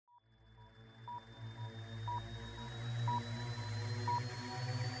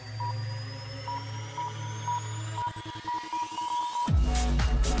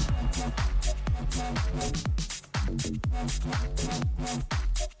Welcome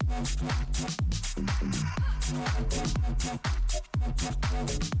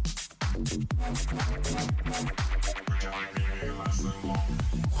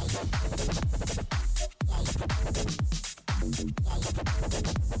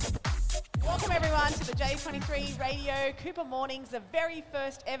everyone to the J23 Radio Cooper Mornings, the very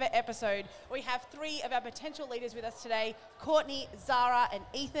first ever episode. We have three of our potential leaders with us today, Courtney, Zara and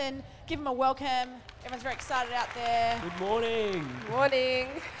Ethan. Give them a welcome. Everyone's very excited out there. Good morning. Morning.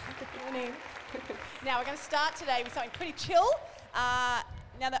 Good morning. Now we're going to start today with something pretty chill. Now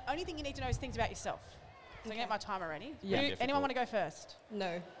the only thing you need to know is things about yourself. So I'm going to get my timer ready. Yeah. Anyone want to go first?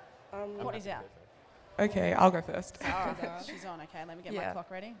 No. Courtney's out. Okay, I'll go first. Zara. She's on. Okay, let me get my clock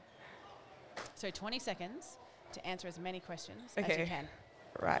ready. So 20 seconds to answer as many questions as you can.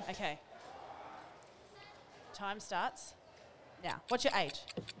 Right. Okay. Time starts now. What's your age?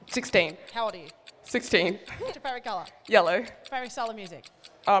 16. How old are you? 16. What's your favourite colour? Yellow. Favourite style of music?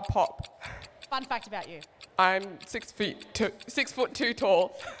 Pop. Fun fact about you. I'm 6'2"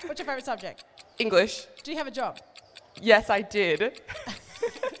 tall. What's your favourite subject? English. Do you have a job? Yes, I did.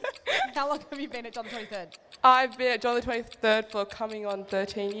 How long have you been at John the 23rd? I've been at John the 23rd for coming on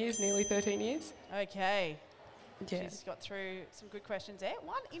 13 years, nearly 13 years. Okay. Yeah. She's got through some good questions there.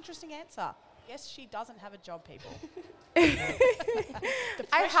 One interesting answer. Yes, she doesn't have a job, people.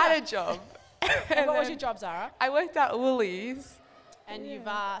 I had a job. And what was your job, Zara? I worked at Woolies. And you've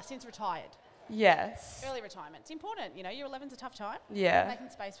since retired. Yes. Early retirement. It's important, you know. Year 11's a tough time. Yeah. Making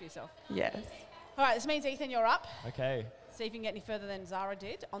space for yourself. Yes. All right, this means, Ethan, you're up. Okay. See if you can get any further than Zara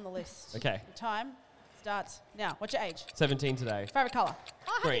did on the list. Okay. The time starts now. What's your age? 17 today. Favourite colour?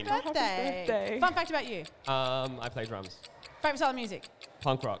 Oh, Green. Happy birthday. Happy birthday. Fun fact about you. I play drums. Favourite style of music?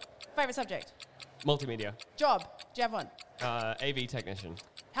 Punk rock. Favourite subject? Multimedia. Job? Do you have one? AV technician.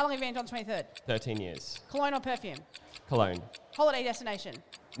 How long have you been on the 23rd? 13 years. Cologne or perfume? Cologne. Holiday destination?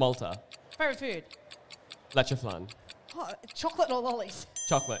 Malta. Favourite food? Leche flan. Oh, chocolate or lollies?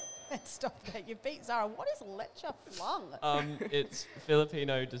 Chocolate. Stop that. You beat Zara. What is leche flan? It's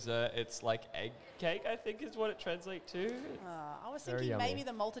Filipino dessert. It's like egg cake, I think is what it translates to. I was Very thinking yummy. maybe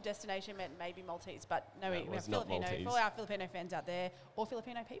the Malta destination meant maybe Maltese, but no, No, we it have was not Filipino. Maltese. For all our Filipino fans out there, or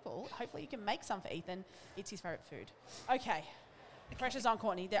Filipino people, hopefully you can make some for Ethan. It's his favourite food. Okay. The pressure's on,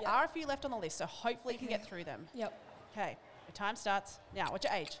 Courtney. There are a few left on the list, so hopefully you can get through them. Yep. Okay. Your time starts now. What's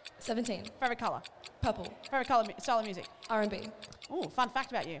your age? 17. Favourite colour? Purple. Favourite colour, style of music? R&B. Ooh, fun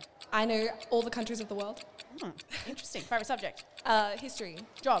fact about you. I know all the countries of the world. Interesting. Favourite subject? History.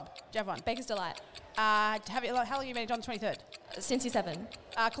 Job? Do you have one? Baker's Delight. How long have you been on the 23rd? Since you're 7.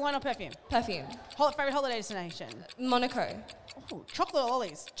 Cologne or perfume? Perfume. Favourite holiday destination? Monaco. Ooh, chocolate or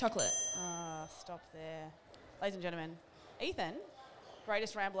lollies? Chocolate. Stop there. Ladies and gentlemen, Ethan,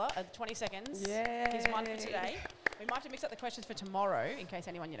 greatest rambler of 20 seconds. Yay. He's one for today. We might have to mix up the questions for tomorrow in case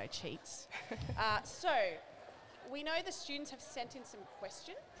anyone, cheats. So, we know the students have sent in some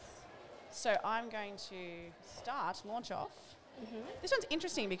questions. So I'm going to launch off. This one's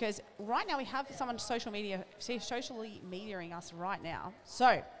interesting because right now we have someone socially mediaing us right now.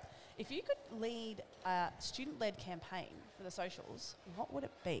 So, if you could lead a student-led campaign for the socials, what would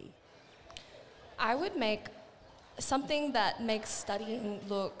it be? I would make something that makes studying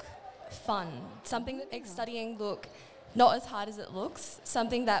look fun. Something that makes studying look not as hard as it looks.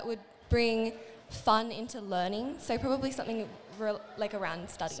 Something that would bring fun into learning. So probably something around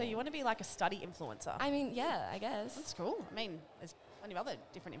studying. So you want to be like a study influencer? I mean, yeah, I guess. That's cool. I mean, there's plenty of other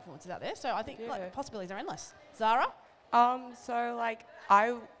different influencers out there. So I think possibilities are endless. Zara? So like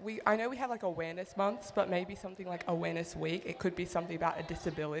I know we have like awareness months, but maybe something like awareness week. It could be something about a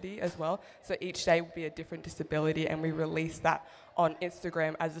disability as well. So each day will be a different disability, and we release that on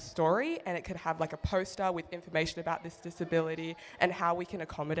Instagram as a story, and it could have like a poster with information about this disability and how we can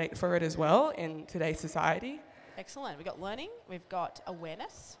accommodate for it as well in today's society. Excellent. We've got learning. We've got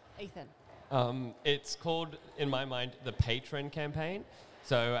awareness. Ethan? It's called, in my mind, the Patron campaign.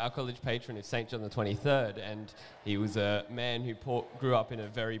 So our college patron is St. John the 23rd, and he was a man who grew up in a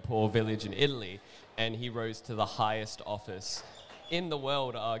very poor village in Italy, and he rose to the highest office in the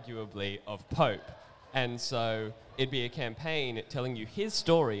world, arguably, of Pope. And so it'd be a campaign telling you his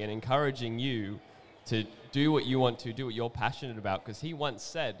story and encouraging you to do what you want to, do what you're passionate about, because he once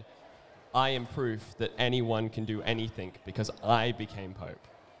said, I am proof that anyone can do anything because I became Pope.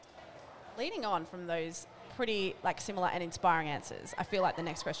 Leading on from those pretty similar and inspiring answers, I feel like the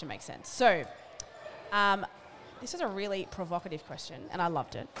next question makes sense. So, this is a really provocative question, and I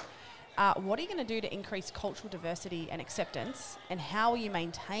loved it. What are you going to do to increase cultural diversity and acceptance, and how will you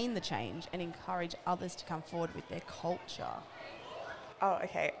maintain the change and encourage others to come forward with their culture? Oh,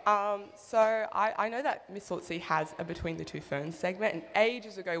 okay. So I know that Miss Saltsy has a Between the Two Ferns segment, and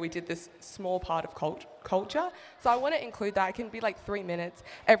ages ago we did this small part of culture. So I want to include that. It can be like 3 minutes.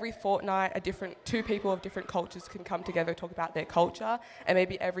 Every fortnight, two people of different cultures can come together, talk about their culture, and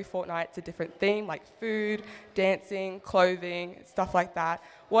maybe every fortnight it's a different theme, like food, dancing, clothing, stuff like that.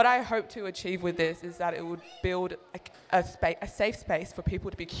 What I hope to achieve with this is that it would build a safe space for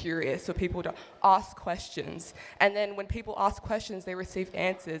people to be curious, for people to ask questions. And then when people ask questions, they receive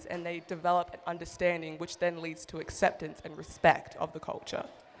answers and they develop an understanding, which then leads to acceptance and respect of the culture.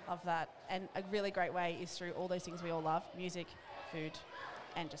 Love that. And a really great way is through all those things we all love: music, food,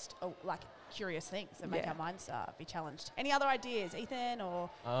 and just like curious things that make our minds be challenged. Any other ideas, Ethan or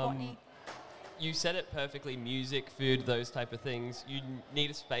Courtney? You said it perfectly. Music, food, those type of things. You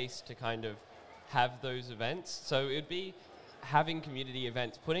need a space to kind of have those events. So it would be having community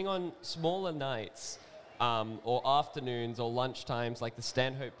events, putting on smaller nights or afternoons or lunchtimes like the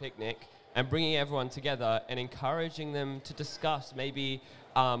Stanhope Picnic, and bringing everyone together and encouraging them to discuss. Maybe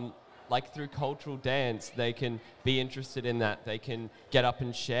like through cultural dance, they can be interested in that. They can get up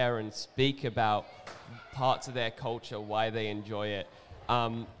and share and speak about parts of their culture, why they enjoy it.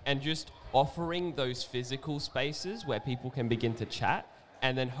 And just offering those physical spaces where people can begin to chat,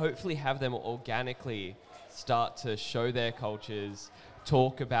 and then hopefully have them organically start to show their cultures,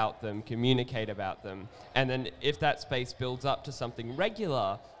 talk about them, communicate about them. And then if that space builds up to something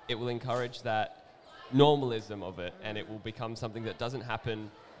regular, it will encourage that normalism of it, and it will become something that doesn't happen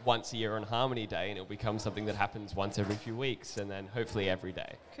once a year on Harmony Day, and it'll become something that happens once every few weeks, and then hopefully every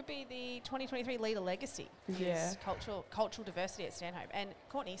day. Could be the 2023 Leader Legacy. Yeah. Cultural diversity at Stanhope. And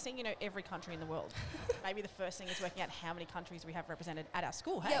Courtney, seeing you know every country in the world, maybe the first thing is working out how many countries we have represented at our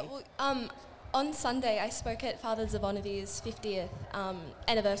school, hey? Yeah, well, on Sunday I spoke at Father Zavonovich's 50th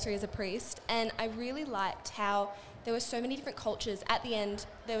anniversary as a priest, and I really liked how there were so many different cultures. At the end,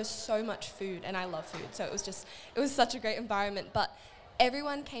 there was so much food, and I love food, so it was such a great environment. But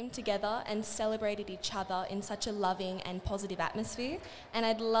everyone came together and celebrated each other in such a loving and positive atmosphere, and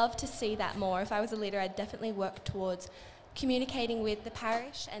I'd love to see that more. If I was a leader, I'd definitely work towards communicating with the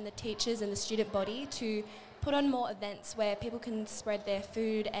parish and the teachers and the student body to put on more events where people can spread their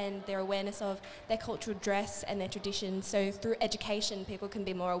food and their awareness of their cultural dress and their traditions. So through education, people can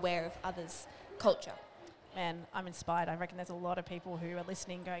be more aware of others' culture. Man, I'm inspired. I reckon there's a lot of people who are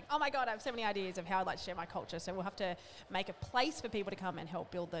listening going, oh my God, I have so many ideas of how I'd like to share my culture. So we'll have to make a place for people to come and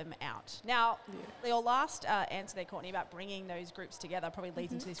help build them out. Now, your last answer there, Courtney, about bringing those groups together probably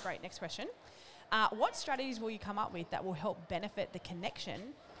leads into this great next question. What strategies will you come up with that will help benefit the connection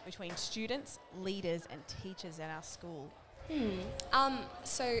between students, leaders and teachers at our school?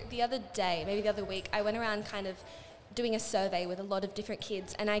 So the other day, maybe the other week, I went around kind of doing a survey with a lot of different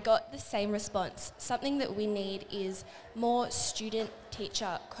kids, and I got the same response. Something that we need is more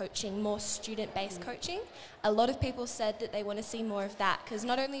student-teacher coaching, more student-based coaching. A lot of people said that they want to see more of that, because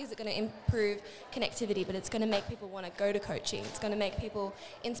not only is it going to improve connectivity, but it's going to make people want to go to coaching. It's going to make people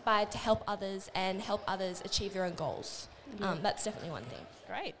inspired to help others and help others achieve their own goals. That's definitely one thing.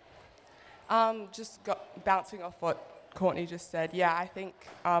 Great. Bouncing off what Courtney just said, I think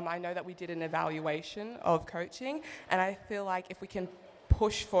I know that we did an evaluation of coaching, and I feel like if we can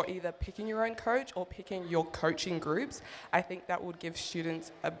push for either picking your own coach or picking your coaching groups, I think that would give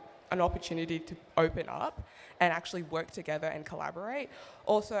students an opportunity to open up and actually work together and collaborate.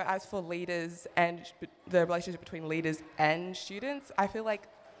 Also, as for leaders and the relationship between leaders and students, I feel like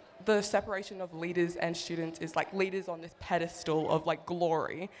the separation of leaders and students is like leaders on this pedestal of like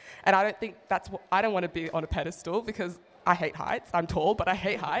glory, and I don't think I don't want to be on a pedestal because I hate heights. I'm tall, but I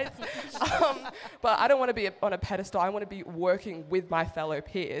hate heights. But I don't want to be on a pedestal. I want to be working with my fellow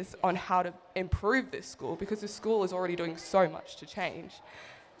peers on how to improve this school, because the school is already doing so much to change.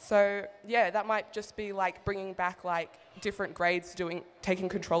 So that might just be like bringing back like different grades taking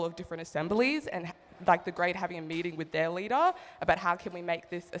control of different assemblies, and like the grade having a meeting with their leader about how can we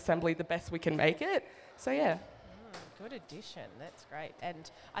make this assembly the best we can make it. So Good addition. That's great. And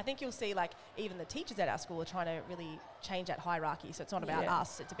I think you'll see like even the teachers at our school are trying to really change that hierarchy. So it's not about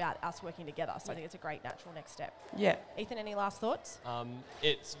us, it's about us working together. So I think it's a great natural next step. Yeah. Ethan, any last thoughts?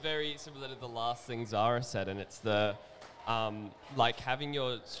 It's very similar to the last thing Zara said, and it's the like having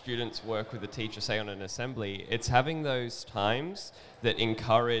your students work with a teacher, say on an assembly. It's having those times that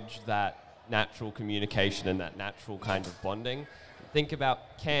encourage that natural communication and that natural kind of bonding. Think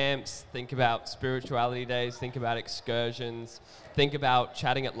about camps, think about spirituality days, think about excursions, think about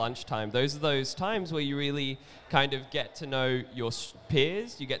chatting at lunchtime. Those are those times where you really kind of get to know your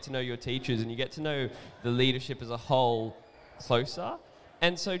peers, you get to know your teachers, and you get to know the leadership as a whole closer.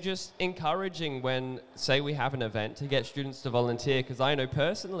 And so just encouraging when, say we have an event, to get students to volunteer, because I know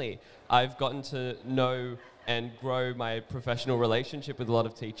personally I've gotten to know and grow my professional relationship with a lot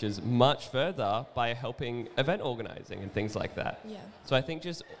of teachers much further by helping event organizing and things like that. Yeah. So I think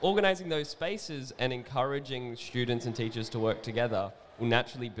just organizing those spaces and encouraging students and teachers to work together will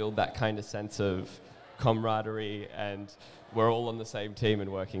naturally build that kind of sense of camaraderie and we're all on the same team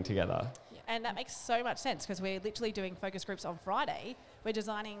and working together. And that makes so much sense because we're literally doing focus groups on Friday. We're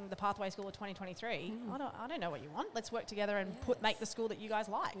designing the Pathway School of 2023. I don't know what you want. Let's work together and make the school that you guys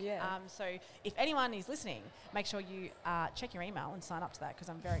like. Yeah. So if anyone is listening, make sure you check your email and sign up to that because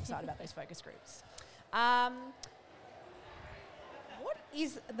I'm very excited about those focus groups.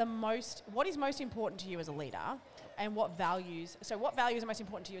 What is most important to you as a leader, and what values? So what values are most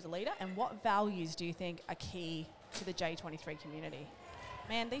important to you as a leader, and what values do you think are key to the J23 community?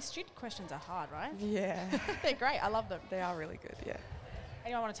 Man, these student questions are hard, right? Yeah. They're great. I love them. They are really good, yeah.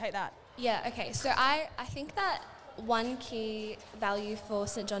 Anyone want to take that? Yeah, okay. So I think that one key value for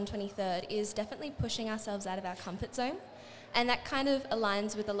St John 23rd is definitely pushing ourselves out of our comfort zone. And that kind of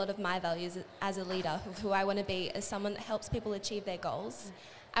aligns with a lot of my values as a leader, of who I want to be as someone that helps people achieve their goals.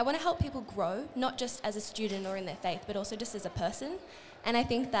 I want to help people grow, not just as a student or in their faith, but also just as a person. And I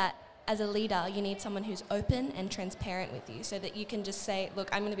think that as a leader, you need someone who's open and transparent with you so that you can just say, look,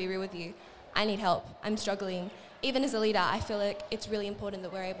 I'm going to be real with you. I need help. I'm struggling. Even as a leader, I feel like it's really important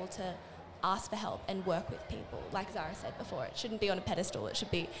that we're able to ask for help and work with people. Like Zara said before, it shouldn't be on a pedestal. It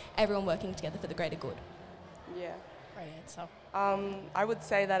should be everyone working together for the greater good. Yeah. Great answer. I would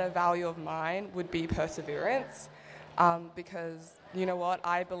say that a value of mine would be perseverance, because you know what?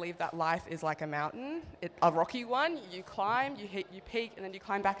 I believe that life is like a mountain, a rocky one. You climb, you peak, and then you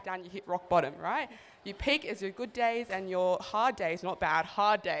climb back down, you hit rock bottom, right? You peak as your good days, and your hard days, not bad,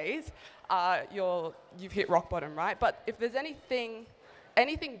 hard days, you've hit rock bottom, right? But if there's anything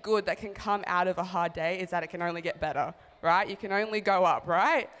good that can come out of a hard day is that it can only get better, right? You can only go up,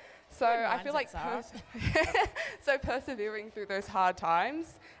 right? So I feel like so persevering through those hard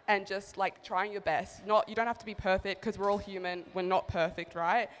times and just like trying your best. You don't have to be perfect because we're all human. We're not perfect,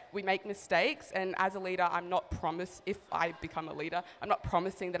 right? We make mistakes, and as a leader, if I become a leader, I'm not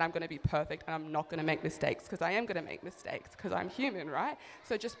promising that I'm going to be perfect and I'm not going to make mistakes, because I am going to make mistakes because I'm human, right?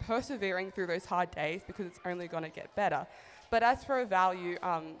 So just persevering through those hard days because it's only going to get better. But as for a value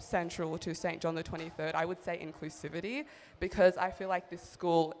central to St. John the 23rd, I would say inclusivity, because I feel like this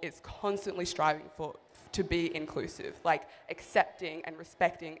school is constantly striving to be inclusive, like accepting and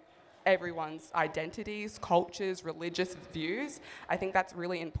respecting everyone's identities, cultures, religious views. I think that's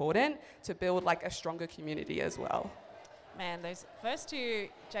really important to build like a stronger community as well. Man, those first two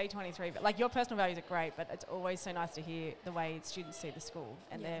J23, but like your personal values are great, but it's always so nice to hear the way students see the school,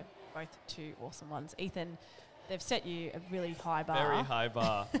 and they're both two awesome ones. Ethan, they've set you a really high bar. Very high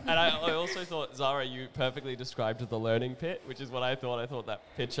bar. And I also thought, Zara, you perfectly described the learning pit, which is what I thought. I thought that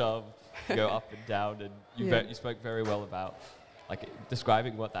picture of you go up and down, and you spoke very well about like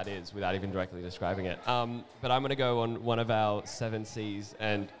describing what that is without even directly describing it. But I'm going to go on one of our 7 C's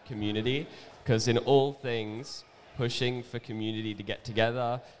and community, because in all things, pushing for community to get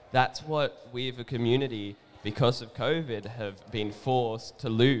together, that's what we as a community, because of COVID, have been forced to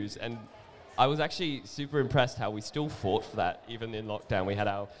lose. And I was actually super impressed how we still fought for that, even in lockdown. We had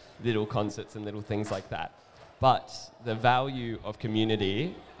our little concerts and little things like that. But the value of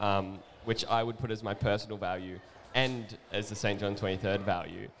community, which I would put as my personal value and as the St. John 23rd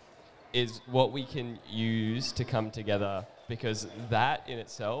value, is what we can use to come together, because that in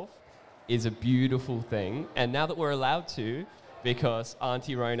itself is a beautiful thing. And now that we're allowed to, because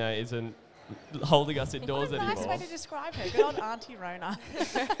Auntie Rona isn't holding us indoors anymore. What a nice way to describe her. Good old Auntie Rona.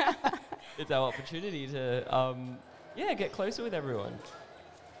 It's our opportunity to, get closer with everyone.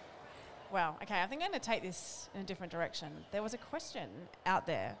 Wow. Okay, I think I'm going to take this in a different direction. There was a question out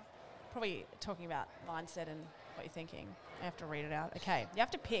there, probably talking about mindset and what you're thinking. I have to read it out. Okay, you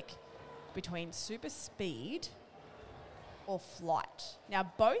have to pick between super speed or flight.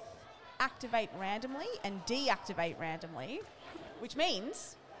 Now, both activate randomly and deactivate randomly, which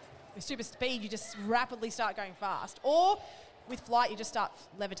means with super speed, you just rapidly start going fast. Or with flight, you just start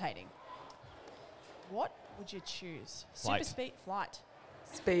levitating. What would you choose? Flight. Super speed, flight.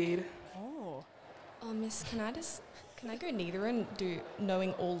 Speed. Oh. Oh, miss, can I go neither and do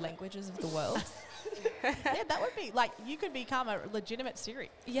knowing all languages of the world? Yeah, that would be, like, you could become a legitimate Siri.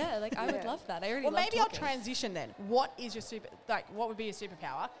 Yeah, like, I would love that. I already Well, love maybe talking. I'll transition then. What is your what would be your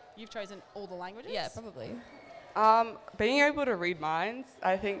superpower? You've chosen all the languages? Yeah, probably. Being able to read minds,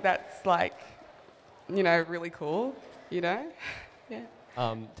 I think that's like, really cool, Yeah.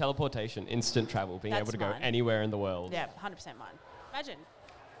 Teleportation, instant travel, being That's able to go mine. anywhere in the world. Yeah, 100% mine. Imagine.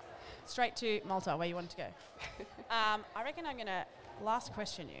 Straight to Malta, where you wanted to go. I reckon I'm going to last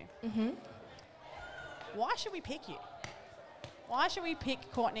question you. Mm-hmm. Why should we pick you? Why should we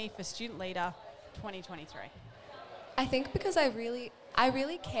pick Courtney for Student Leader 2023? I think because I really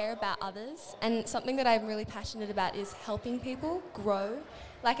care about others, and something that I'm really passionate about is helping people grow.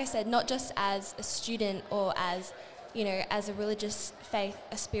 Like I said, not just as a student or as, as a religious faith,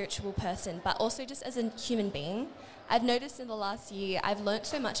 a spiritual person, but also just as a human being. I've noticed in the last year, I've learnt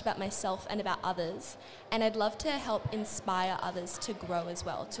so much about myself and about others, and I'd love to help inspire others to grow as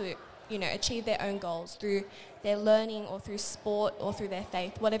well, to, achieve their own goals through their learning or through sport or through their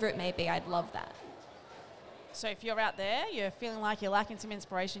faith, whatever it may be. I'd love that. So if you're out there, you're feeling like you're lacking some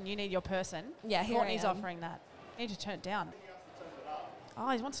inspiration, you need your person. Yeah, here Courtney's I am. offering that. You need to turn it down. Oh,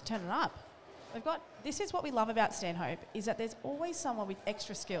 he wants to turn it up. This is what we love about Stanhope, is that there's always someone with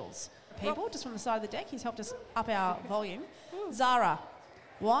extra skills. People, just from the side of the deck, he's helped us up our volume. Zara,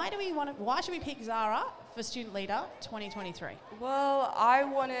 why should we pick Zara for Student Leader 2023? Well, I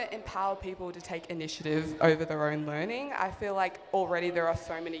want to empower people to take initiative over their own learning. I feel like already there are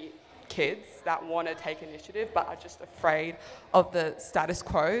so many kids that want to take initiative but are just afraid of the status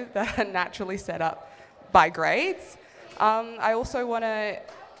quo that are naturally set up by grades. I also want to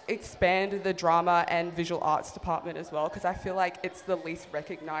expand the drama and visual arts department as well, because I feel like it's the least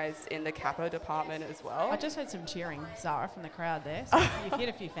recognised in the Kappa department as well. I just heard some cheering, Zara, from the crowd there, so you've hit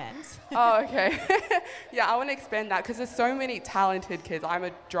a few fans. Oh, okay. Yeah, I want to expand that because there's so many talented kids. I'm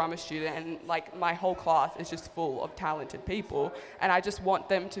a drama student and my whole class is just full of talented people, and I just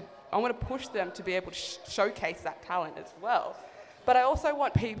want I want to push them to be able to showcase that talent as well. But I also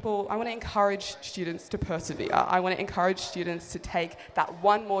want I want to encourage students to persevere. I want to encourage students to take that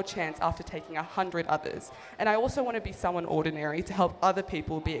one more chance after taking 100 others. And I also want to be someone ordinary to help other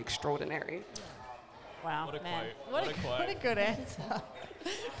people be extraordinary. Wow, What a man. quote. What a quote. What a good answer.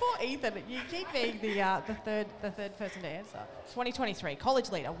 Poor Ethan, you keep being the third person to answer. 2023,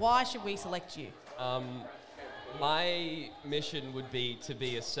 College Leader, why should we select you? My mission would be to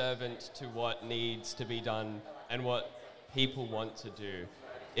be a servant to what needs to be done and what people want to do.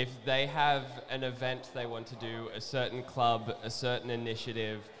 If they have an event they want to do, a certain club, a certain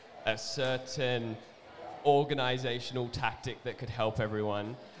initiative, a certain organizational tactic that could help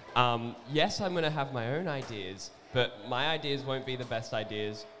everyone, yes, I'm going to have my own ideas, but my ideas won't be the best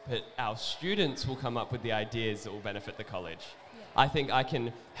ideas, but our students will come up with the ideas that will benefit the college. Yeah. I think I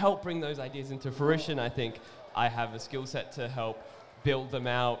can help bring those ideas into fruition. I think I have a skill set to help build them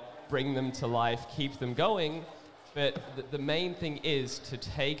out, bring them to life, keep them going. But the main thing is to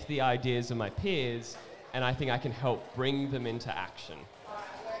take the ideas of my peers, and I think I can help bring them into action.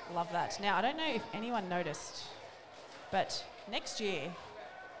 Love that. Now, I don't know if anyone noticed, but next year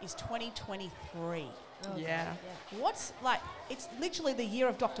is 2023. Oh, Yeah. It's literally the year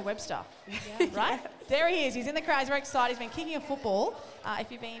of Dr. Webster, Yeah. right? There he is. He's in the crowd. He's very excited. He's been kicking a football.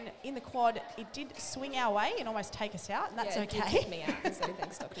 If you've been in the quad, it did swing our way and almost take us out, and that's It did okay. kick me out, so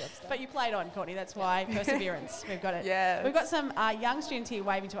thanks, Dr. Webster. But you played on, Courtney. That's why perseverance. We've got it. Yes. We've got some young students here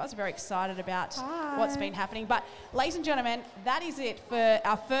waving to us. We're very excited about what's been happening. But, ladies and gentlemen, that is it for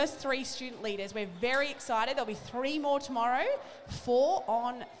our first 3 student leaders. We're very excited. There'll be 3 more tomorrow, 4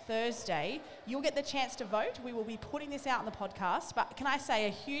 on Thursday. You'll get the chance to vote. We will be putting this out on the podcast. But can I say a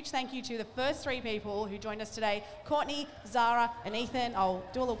huge thank you to the first 3 people who joined us today, Courtney, Zara, and Ethan. I'll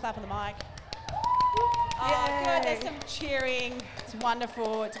do a little clap on the mic. Oh, good. There's some cheering. It's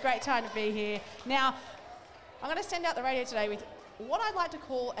wonderful. It's a great time to be here. Now, I'm going to send out the radio today with what I'd like to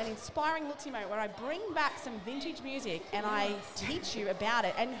call an inspiring Lutzi moment, where I bring back some vintage music and I teach you about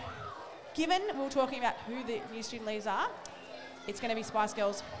it. And given we were talking about who the new student leaders are, it's going to be Spice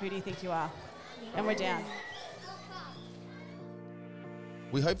Girls, Who Do You Think You Are? And we're down.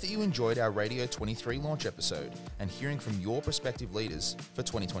 We hope that you enjoyed our Radio 23 launch episode and hearing from your prospective leaders for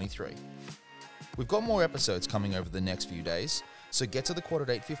 2023. We've got more episodes coming over the next few days, so get to the quad at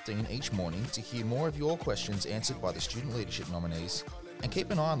 8:15 each morning to hear more of your questions answered by the student leadership nominees, and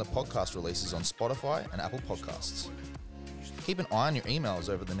keep an eye on the podcast releases on Spotify and Apple Podcasts. Keep an eye on your emails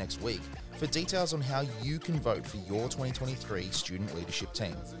over the next week for details on how you can vote for your 2023 student leadership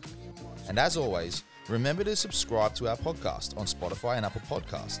team. And as always, remember to subscribe to our podcast on Spotify and Apple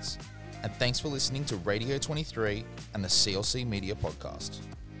Podcasts. And thanks for listening to Radio 23 and the CLC Media Podcast.